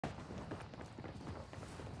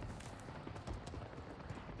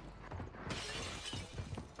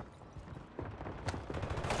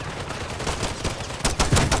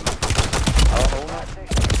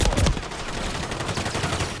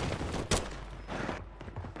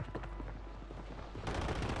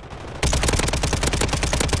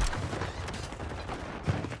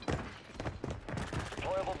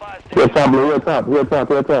Here top, blue, here top, here top,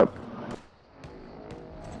 here top.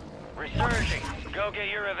 Resurging. Go get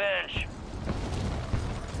your revenge.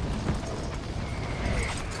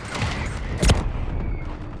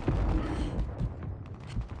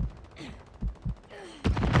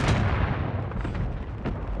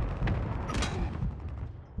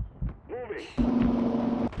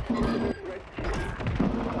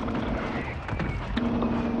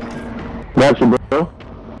 Got you, bro.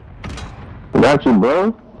 Got you,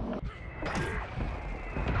 bro.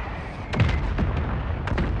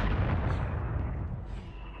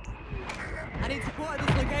 I need support at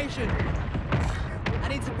this location. I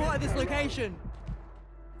need support at this location.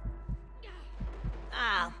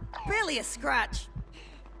 Ah, barely a scratch.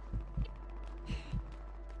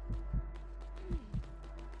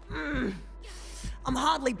 I'm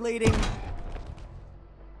hardly bleeding.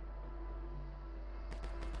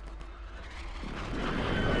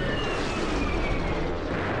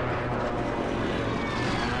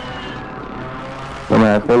 Come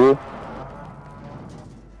on, baby.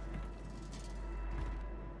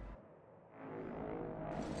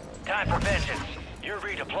 Time for vengeance. You're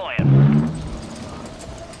redeploying.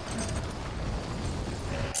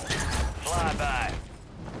 Fly by.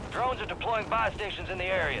 Drones are deploying buy stations in the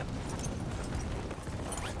area.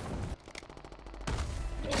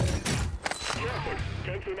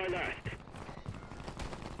 Cancel my last.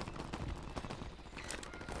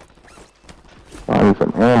 I need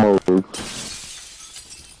some ammo.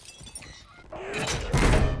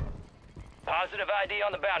 Positive ID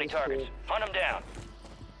on the bounty targets. Hunt them down.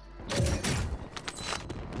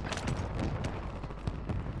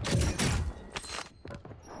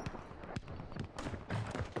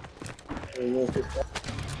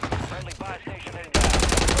 Friendly buy station heading down.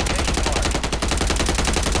 Location marked.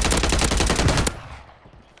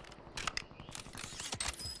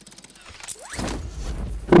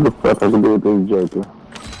 Who the fuck has to do with this joker?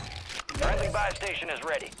 Friendly buy station is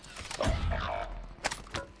ready.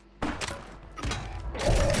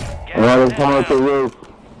 Alright, let's come up to the roof.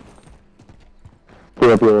 Get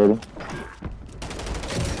up here already.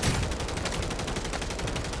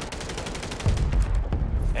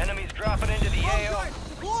 Enemies dropping into the AO.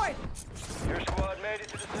 Deployed! Your squad made it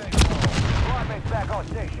to the safe zone. Squad mates back on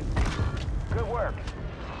station. Good work.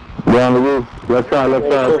 Down the roof. Left side, left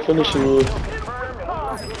side. Finishing you. If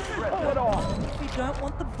you don't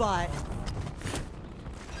want the butt,